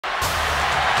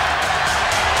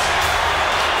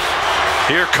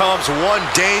Here comes one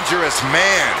dangerous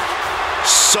man,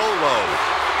 Solo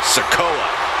Sikoa.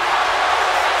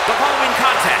 The following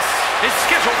contest is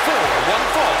scheduled for one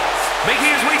fall.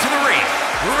 Making his way to the ring,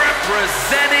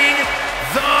 representing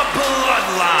the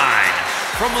Bloodline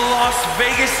from Las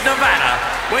Vegas, Nevada,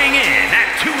 weighing in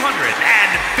at 250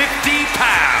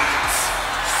 pounds,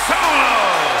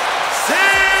 Solo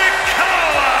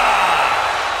Sikoa!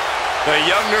 The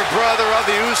younger brother of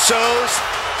the Usos,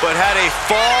 but had a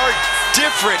far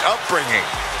different upbringing.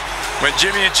 When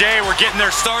Jimmy and Jay were getting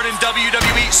their start in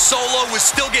WWE, Solo was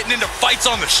still getting into fights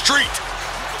on the street.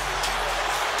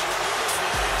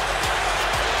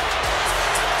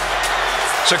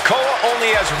 Sikoa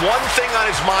only has one thing on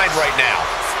his mind right now,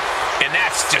 and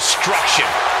that's destruction.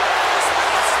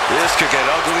 This could get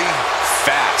ugly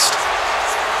fast.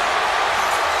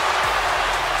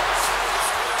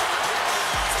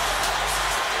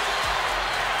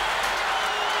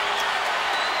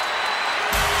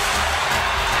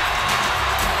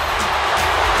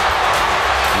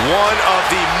 One of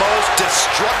the most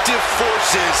destructive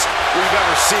forces we've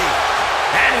ever seen.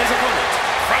 And his opponent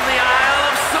from the Isle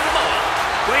of Samoa,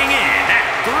 weighing in at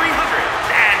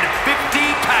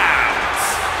 350 pounds,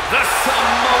 the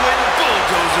Samoan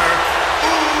bulldozer,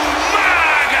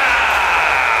 Umaga!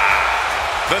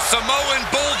 The Samoan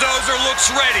bulldozer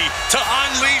looks ready to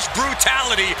unleash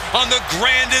brutality on the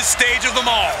grandest stage of them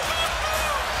all.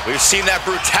 We've seen that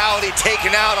brutality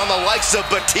taken out on the likes of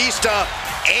Batista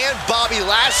and Bobby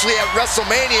Lashley at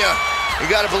WrestleMania. You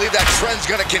gotta believe that trend's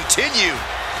gonna continue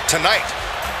tonight.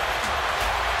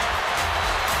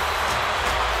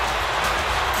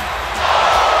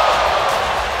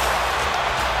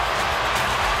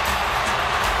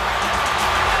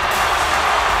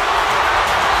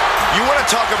 You wanna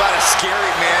talk about a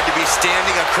scary man to be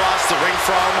standing across the ring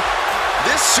from?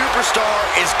 This superstar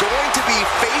is going to be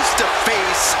face to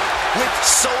face with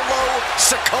Solo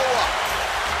Sikoa.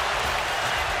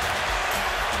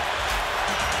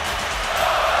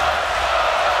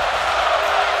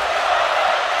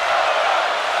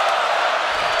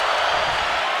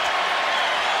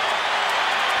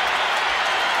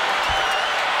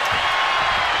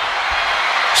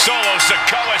 Solo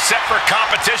Sikoa set for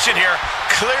competition here,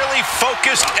 clearly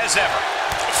focused as ever.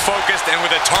 Focused and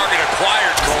with a target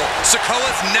acquired, Cole.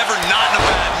 Sikoa's never not in a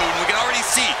bad mood. We can already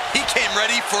see he came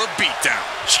ready for a beatdown.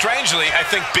 Strangely, I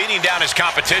think beating down his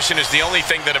competition is the only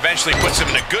thing that eventually puts him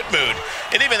in a good mood.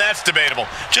 And even that's debatable.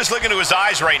 Just look into his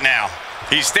eyes right now.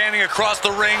 He's standing across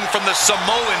the ring from the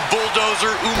Samoan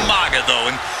bulldozer Umaga, though.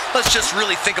 And let's just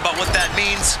really think about what that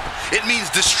means. It means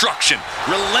destruction.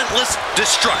 Relentless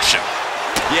destruction.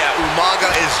 Yeah, Umaga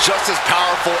is just as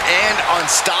powerful and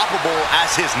unstoppable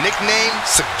as his nickname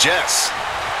suggests.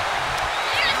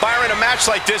 Byron, a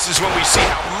match like this is when we see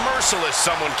how merciless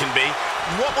someone can be.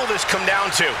 What will this come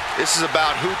down to? This is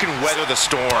about who can weather the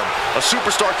storm. A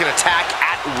superstar can attack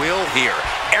at will here.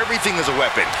 Everything is a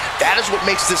weapon. That is what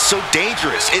makes this so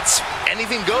dangerous. It's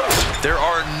anything goes. There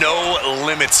are no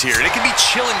limits here. And it can be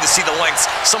chilling to see the lengths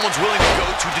someone's willing to go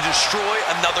to destroy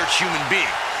another human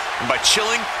being. And by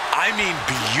chilling, I mean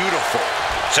beautiful.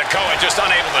 Sikoa just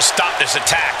unable to stop this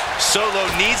attack. Solo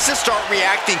needs to start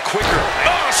reacting quicker.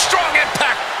 Oh, strong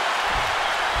impact!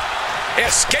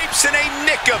 Escapes in a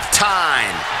nick of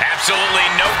time. Absolutely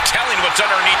no telling what's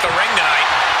underneath the ring tonight.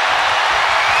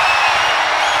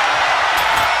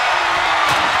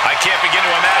 I can't begin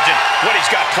to imagine what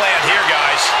he's got planned here,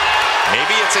 guys.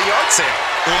 Maybe it's a yard sale.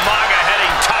 Umaga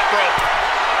heading top rope.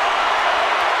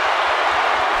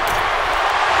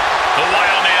 The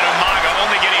wild man Umaga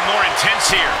only getting more intense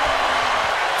here.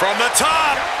 From the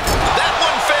top. That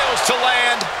one fails to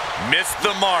land. Missed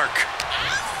the mark.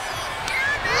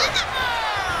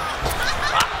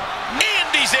 And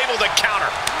he's able to counter.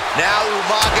 Now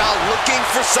Umaga looking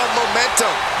for some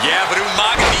momentum. Yeah, but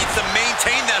Umaga needs to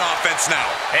maintain that offense now.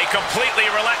 A completely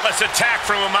relentless attack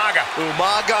from Umaga.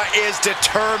 Umaga is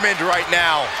determined right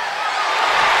now.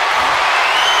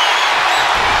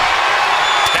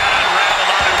 That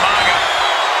unraveled on Umaga.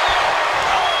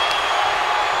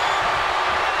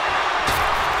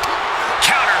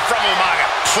 Counter from Umaga.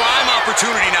 Prime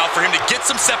opportunity now for him to get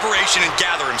some separation and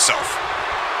gather himself.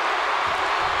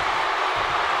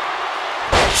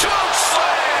 Choke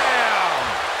slam!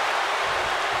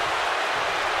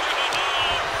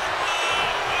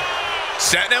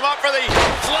 Setting him up for the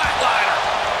flatliner.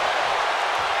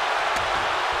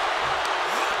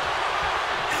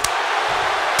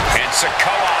 And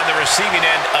Sikoa on the receiving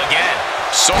end again.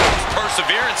 Solo's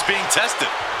perseverance being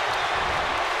tested.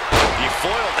 He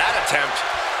foiled that attempt.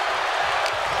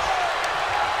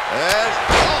 And,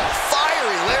 oh,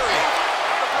 fiery lariat.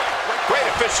 Great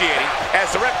efficiency. negotiating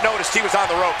as the ref noticed he was on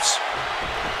the ropes.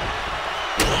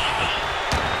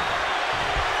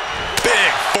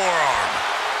 Big forearm.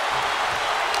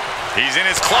 He's in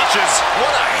his clutches.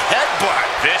 What a headbutt.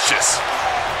 Vicious.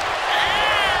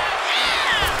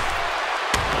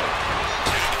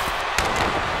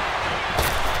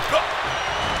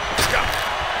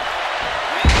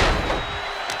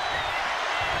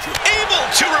 Able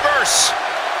to reverse.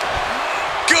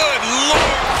 Good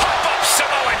Lord. Pop-up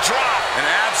Samoan drop. An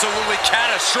absolutely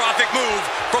catastrophic move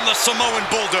from the Samoan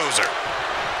bulldozer.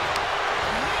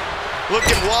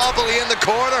 Looking wobbly in the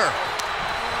corner.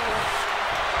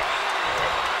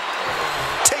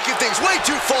 Taking things way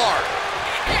too far.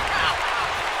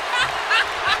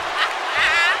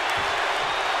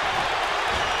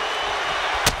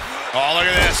 Oh, look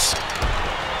at this.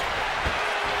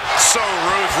 So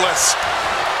ruthless.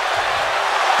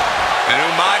 And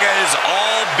Umaga is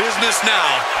all business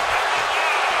now.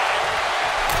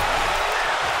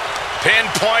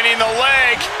 Pinpointing the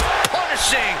leg.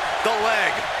 Punishing the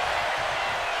leg.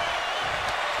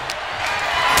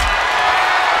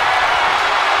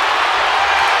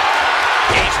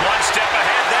 He's one step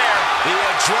ahead there. The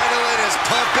adrenaline is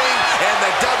pumping, and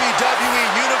the WWE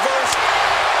Universe,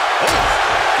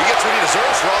 he gets what he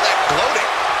deserves for all that gloating.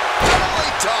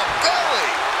 Belly to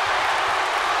belly.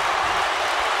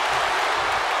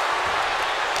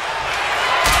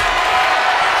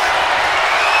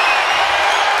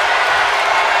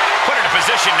 Put in a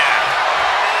position now.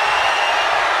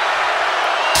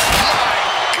 My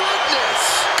goodness.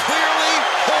 Clearly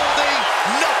holding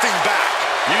nothing back.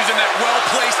 Using that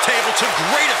well-placed table to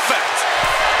great effect.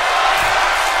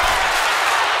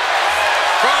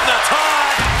 From the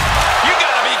top. You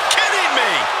gotta be kidding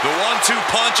me. The 1-2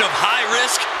 punch of high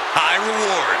risk, high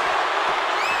reward.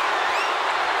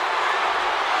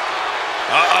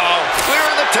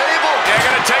 Clearing the table. They're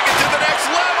gonna take it to the next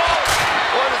level.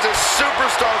 What is this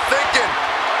superstar thinking?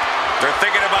 They're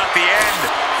thinking about the end,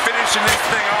 finishing this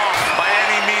thing off by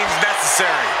any means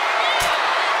necessary.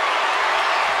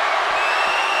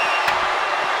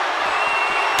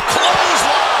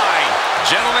 Clothesline.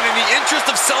 Gentlemen, in the interest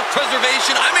of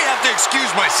self-preservation, I may have to excuse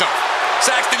myself.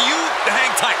 Saxton, you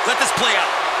hang tight. Let this play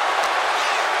out.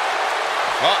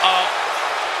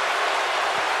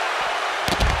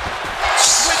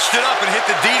 Switched it up and hit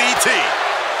the DDT.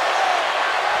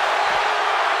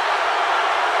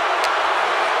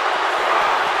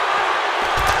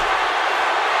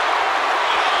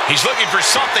 He's looking for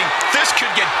something. This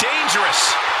could get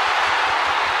dangerous.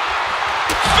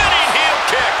 Spinning heel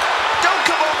kick. Don't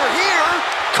come over here.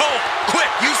 Cole, quick,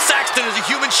 use Saxton as a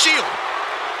human shield.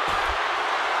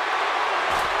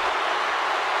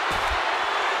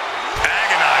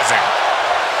 Agonizing.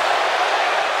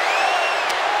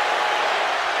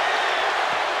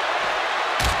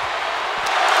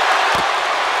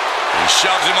 He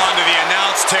shoves him onto the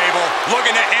announce table,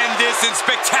 looking to end this in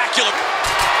spectacular.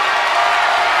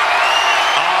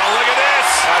 Oh, look at this.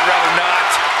 I'd rather not.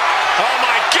 Oh,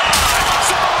 my God.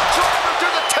 Samoa driver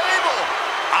through the table.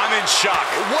 I'm in shock.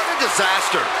 What a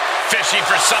disaster. Fishing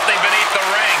for something beneath the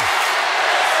ring.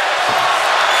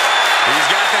 He's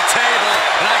got the table,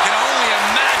 and I can only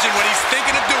imagine what he's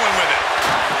thinking of doing with it.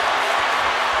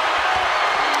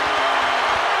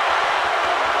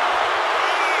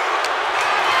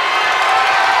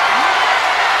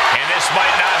 And this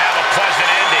might not have a pleasant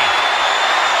ending.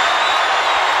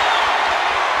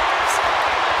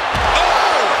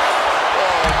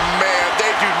 Oh, man,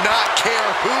 they do not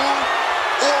care who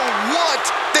or what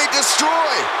they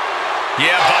destroy.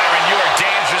 Yeah, Byron, you are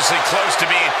dangerously close to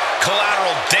being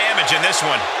collateral damage in this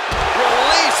one.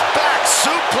 Release back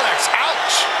suplex.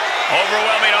 Ouch.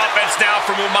 Overwhelming offense now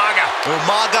from Umaga.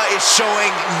 Umaga is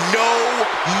showing no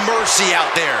mercy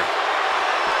out there.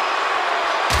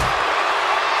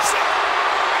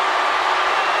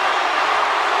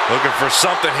 Looking for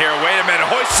something here. Wait a minute.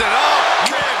 Hoist it up.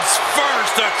 Ribs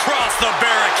first across the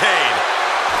barricade.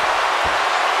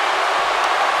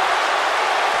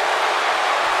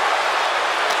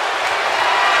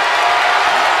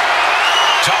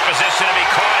 Tough position to be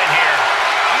caught in here.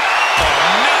 Oh,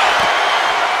 no.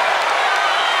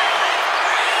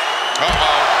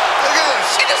 Uh-oh. Look at this.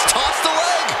 She just tossed the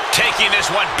leg. Taking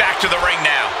this one back to the ring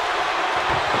now.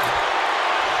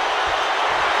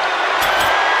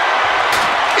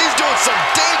 He's doing some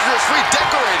dangerous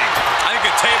redecorating. I think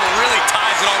the table really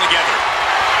ties it all together.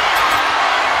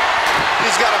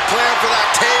 He's got a plan for that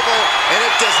table, and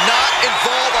it does not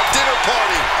involve a dinner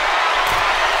party.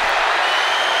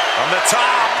 From the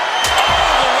top.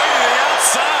 All the way to the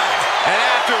outside. And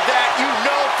after that, you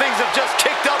know things have just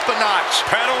kicked up a notch.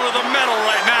 Pedal to the metal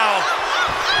right now.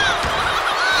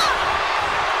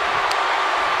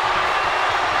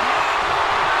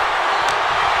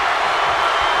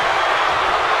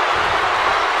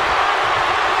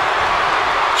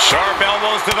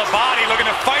 Elbows to the body, looking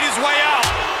to fight his way out.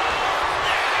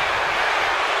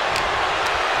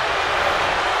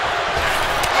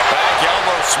 Back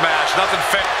elbow smash, nothing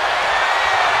fit.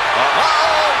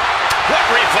 What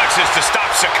reflexes to stop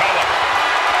Sikoa?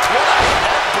 What a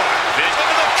headbutt. Vision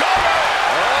to the cover.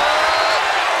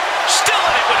 Still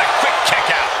in it with a quick kick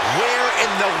out. Where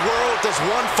in the world does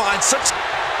one find such...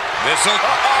 Missile.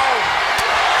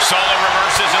 Solo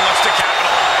reverses and looks to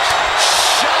capitalize.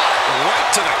 Shot right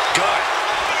to the gut.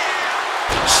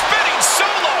 Spinning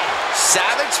Solo.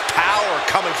 Savage power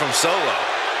coming from Solo.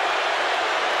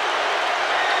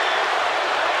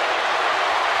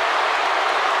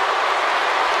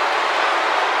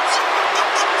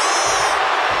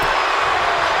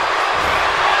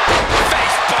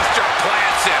 Facebuster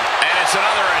plants him. And it's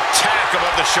another attack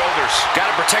above the shoulders.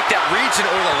 Got to protect that region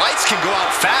or the lights can go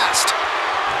out fast.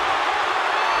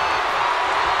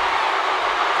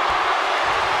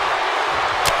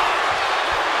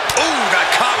 Got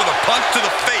caught with a punch to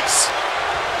the face.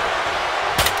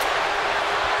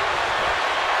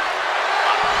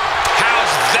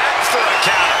 How's that for a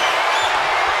counter?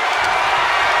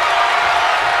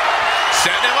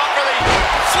 Setting him up for the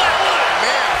flatline.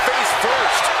 Man, face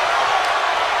first.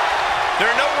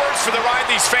 There are no words for the ride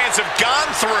these fans have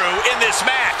gone through in this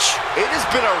match. It has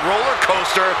been a roller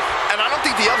coaster, and I don't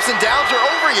think the ups and downs are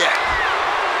over yet.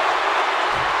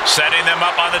 Setting them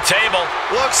up on the table.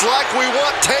 Looks like we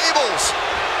want tables.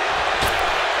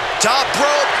 Top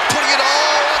rope, putting it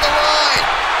all on the line.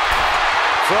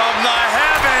 From the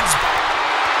heavens.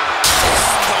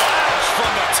 Splash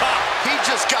from the top. He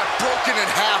just got broken in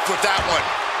half with that one.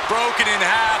 Broken in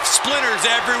half, splinters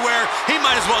everywhere. He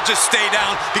might as well just stay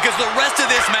down because the rest of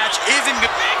this match isn't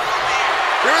good.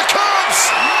 Here it comes.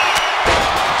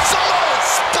 Solo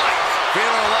spike.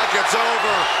 Feeling like it's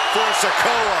over for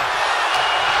Sikoa.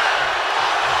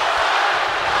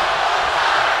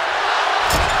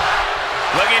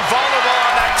 Looking vulnerable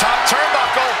on that top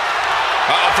turnbuckle.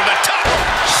 From the top.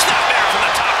 Snap there from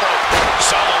the top rope.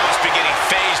 Solo must be getting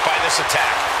phased by this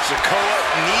attack. Sikoa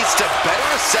needs to better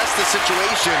assess the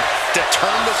situation to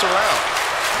turn this around.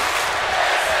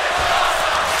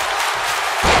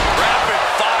 Rapid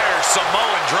fire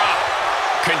Samoan drop.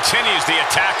 Continues the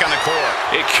attack on the core.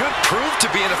 It could prove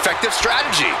to be an effective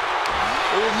strategy.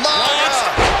 Umaga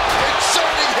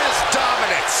exerting his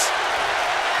dominance.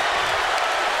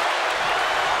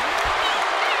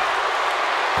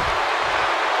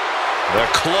 The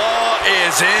claw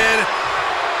is in.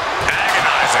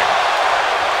 Agonizing.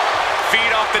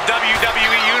 Feed off the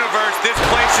WWE Universe. This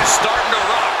place is starting to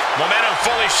rock. Momentum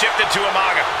fully shifted to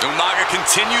Umaga. Umaga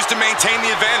continues to maintain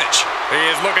the advantage. He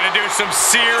is looking to do some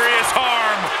serious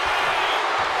harm.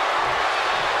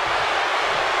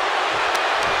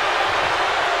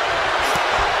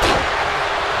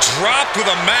 Dropped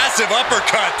with a massive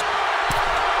uppercut.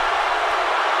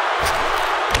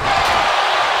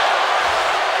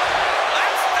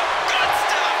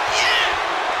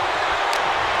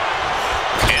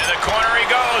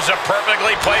 A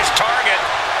perfectly placed target.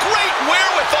 Great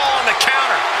wherewithal on the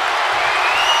counter.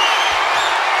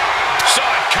 Saw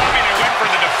it coming and went for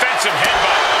the defensive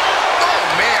headbutt. Oh,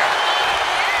 man.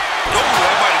 Oh,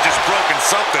 I might have just broken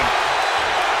something.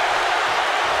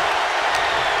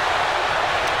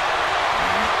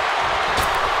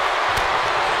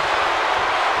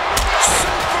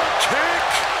 Super kick.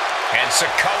 And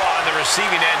Sikoa on the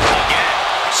receiving end again.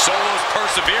 Solo's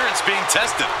perseverance being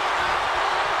tested.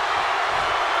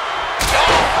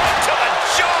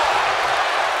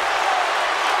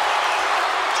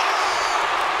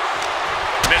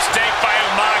 Mistake by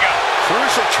Umaga.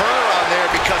 Crucial turnaround there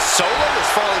because Solo is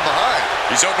falling behind.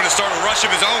 He's hoping to start a rush of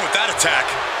his own with that attack.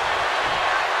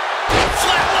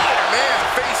 Flatliner, man,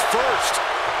 face first.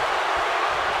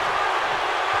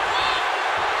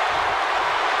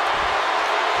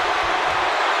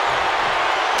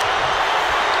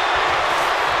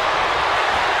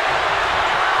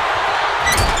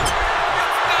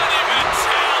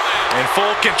 In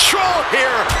full control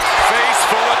here. Face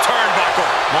full of turnbuckle.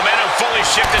 Momentum fully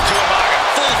shifted to Umaga.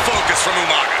 Full focus from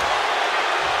Umaga.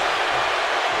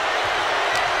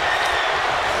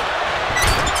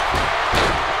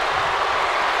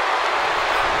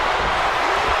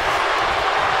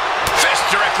 Fist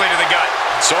directly to the gut.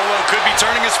 Solo could be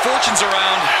turning his fortunes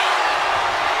around.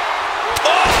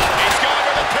 Oh, he's going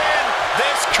for the pin.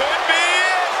 This could be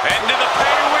it. Into the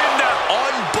pay window.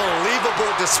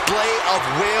 Unbelievable display of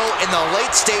will in the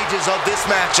late stages of this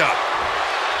matchup.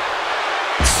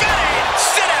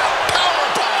 Sit out,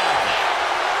 powerbomb.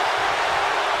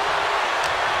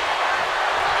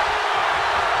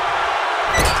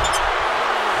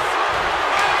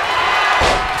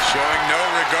 Showing no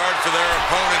regard for their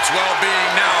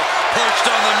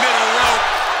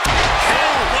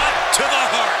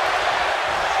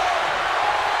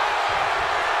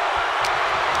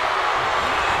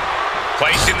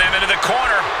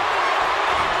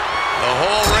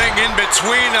in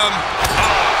between them.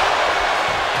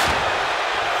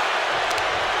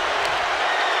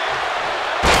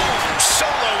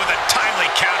 Solo with a timely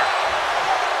counter.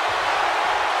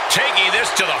 Taking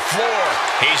this to the floor.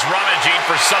 He's rummaging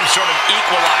for some sort of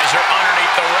equalizer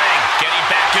underneath the ring. Getting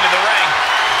back into the ring.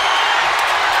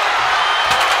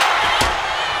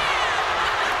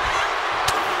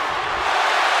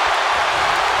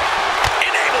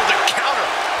 Enabled to counter.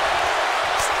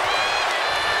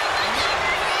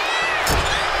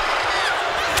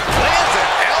 Lands an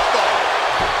elbow.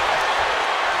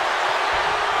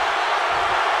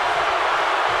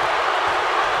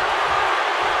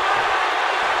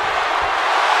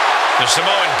 The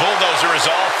Samoan bulldozer is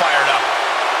all fired up.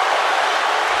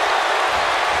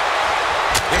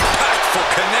 Impactful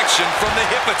connection from the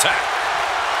hip attack.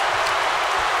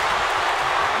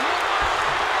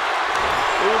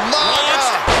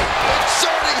 Umaga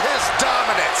exerting his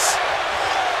dominance.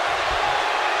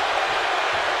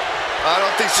 I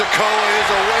don't think Sikoa is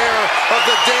aware of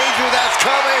the danger that's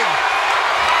coming.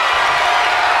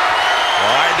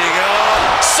 Winding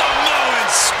up. Samoan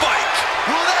spike.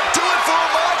 Will that do it for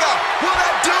Umaga? Will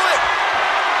that do it?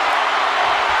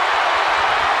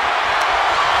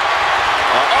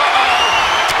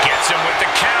 Gets him with the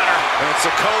counter. And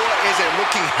Sikoa isn't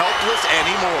looking helpless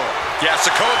anymore. Yeah,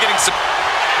 Sikoa getting some...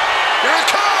 Here it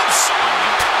comes!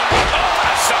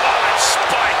 Samoan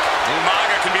spike.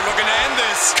 Umaga can be looking to end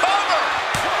this. Cover!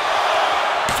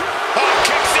 Oh,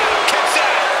 kicks out.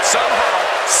 Somehow,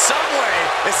 someway,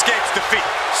 escapes defeat.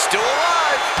 Still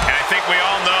alive. And I think we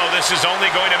all know this is only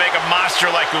going to make a monster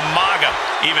like Umaga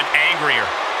even angrier.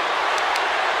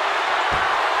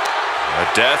 A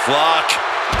death lock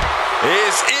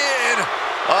is in.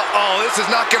 Uh-oh, this is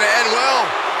not going to end well.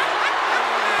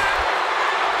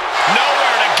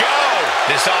 Nowhere to go.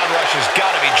 This onrush has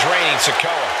got to be draining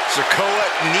Sikoa. Sikoa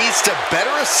needs to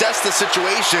better assess the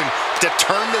situation to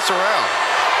turn this around.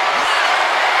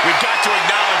 We've got to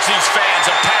acknowledge these fans,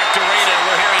 a packed arena, and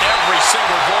we're hearing every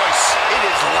single voice. It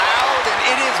is loud and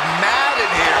it is mad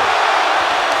in here.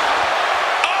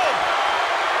 Oh!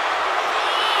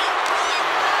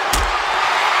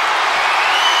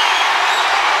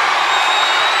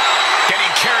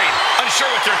 Getting carried, unsure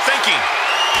what they're thinking.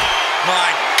 My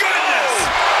goodness!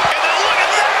 And then look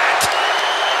at that!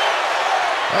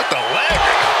 What the leg?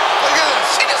 Look at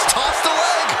this. She just tossed the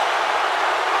leg.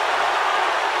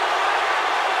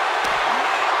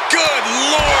 Good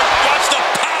Lord, watch the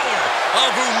power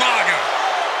of Umaga.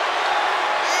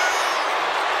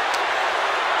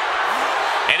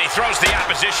 And he throws the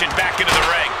opposition back into the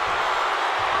ring.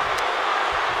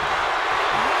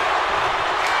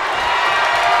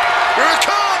 Here it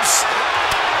comes.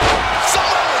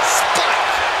 Samoan spike.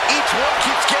 Each one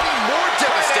keeps getting more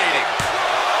devastating.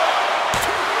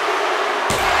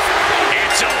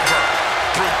 It's over.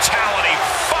 Brutality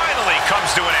finally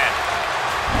comes to an end.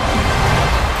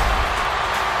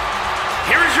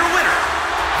 Here is your winner,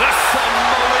 the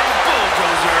Samoan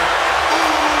Bulldozer,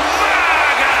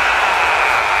 Umaga!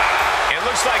 It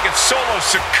looks like it's Solo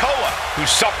Sikoa who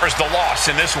suffers the loss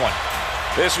in this one.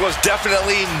 This was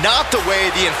definitely not the way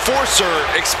the enforcer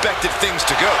expected things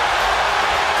to go.